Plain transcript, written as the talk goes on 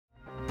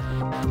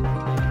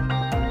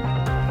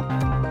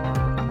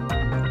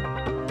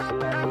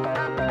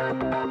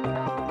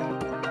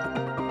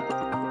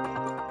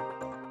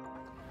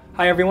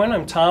Hi everyone,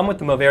 I'm Tom with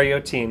the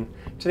Moverio team.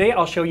 Today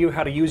I'll show you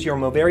how to use your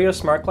Moverio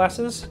smart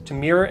glasses to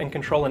mirror and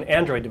control an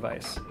Android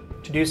device.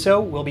 To do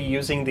so, we'll be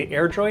using the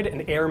AirDroid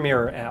and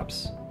AirMirror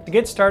apps. To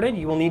get started,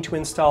 you will need to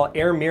install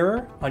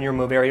AirMirror on your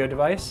Moverio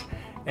device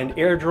and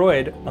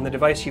AirDroid on the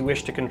device you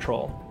wish to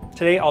control.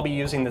 Today I'll be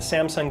using the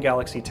Samsung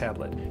Galaxy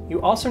tablet.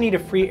 You also need a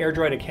free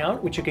AirDroid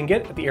account, which you can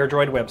get at the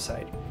AirDroid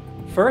website.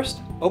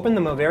 First, open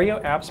the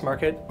Moverio Apps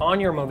Market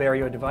on your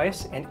Moverio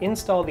device and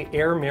install the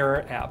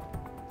AirMirror app.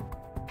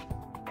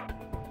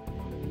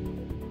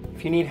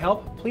 If you need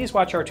help, please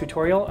watch our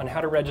tutorial on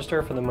how to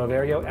register for the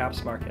Moverio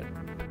Apps Market.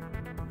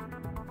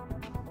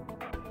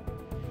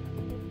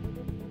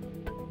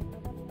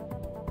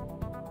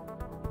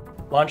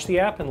 Launch the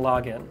app and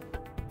log in.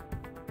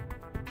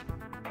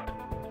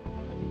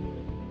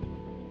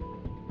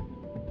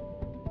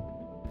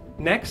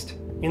 Next,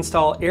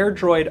 install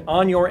AirDroid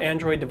on your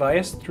Android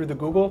device through the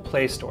Google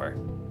Play Store.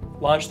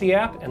 Launch the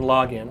app and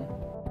log in.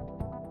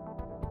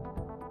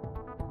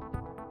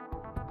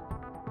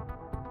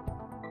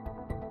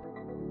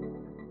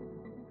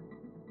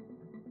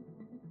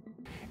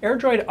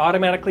 AirDroid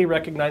automatically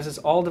recognizes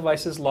all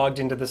devices logged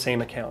into the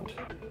same account.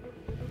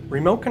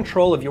 Remote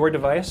control of your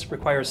device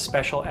requires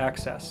special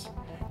access.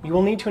 You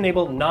will need to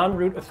enable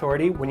non-root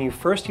authority when you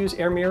first use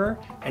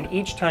AirMirror and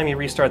each time you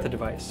restart the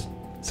device.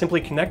 Simply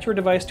connect your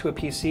device to a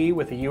PC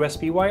with a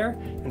USB wire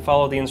and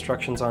follow the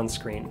instructions on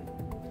screen.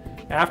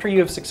 After you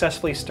have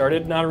successfully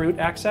started non-root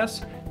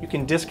access, you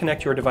can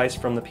disconnect your device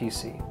from the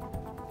PC.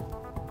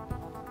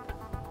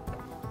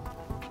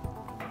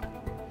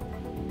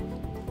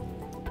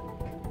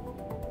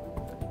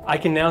 I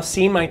can now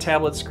see my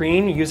tablet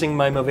screen using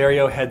my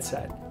Moverio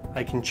headset.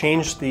 I can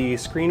change the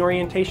screen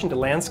orientation to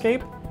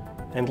landscape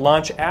and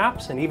launch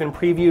apps and even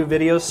preview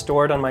videos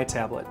stored on my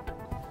tablet.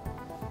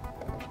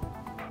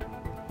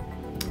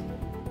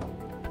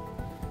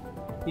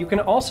 You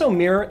can also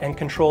mirror and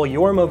control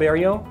your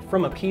Moverio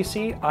from a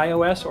PC,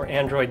 iOS, or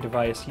Android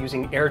device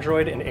using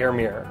AirDroid and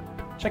AirMirror.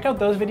 Check out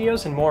those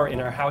videos and more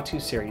in our how-to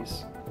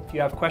series. If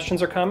you have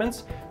questions or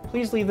comments,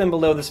 please leave them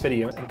below this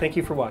video, and thank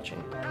you for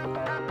watching.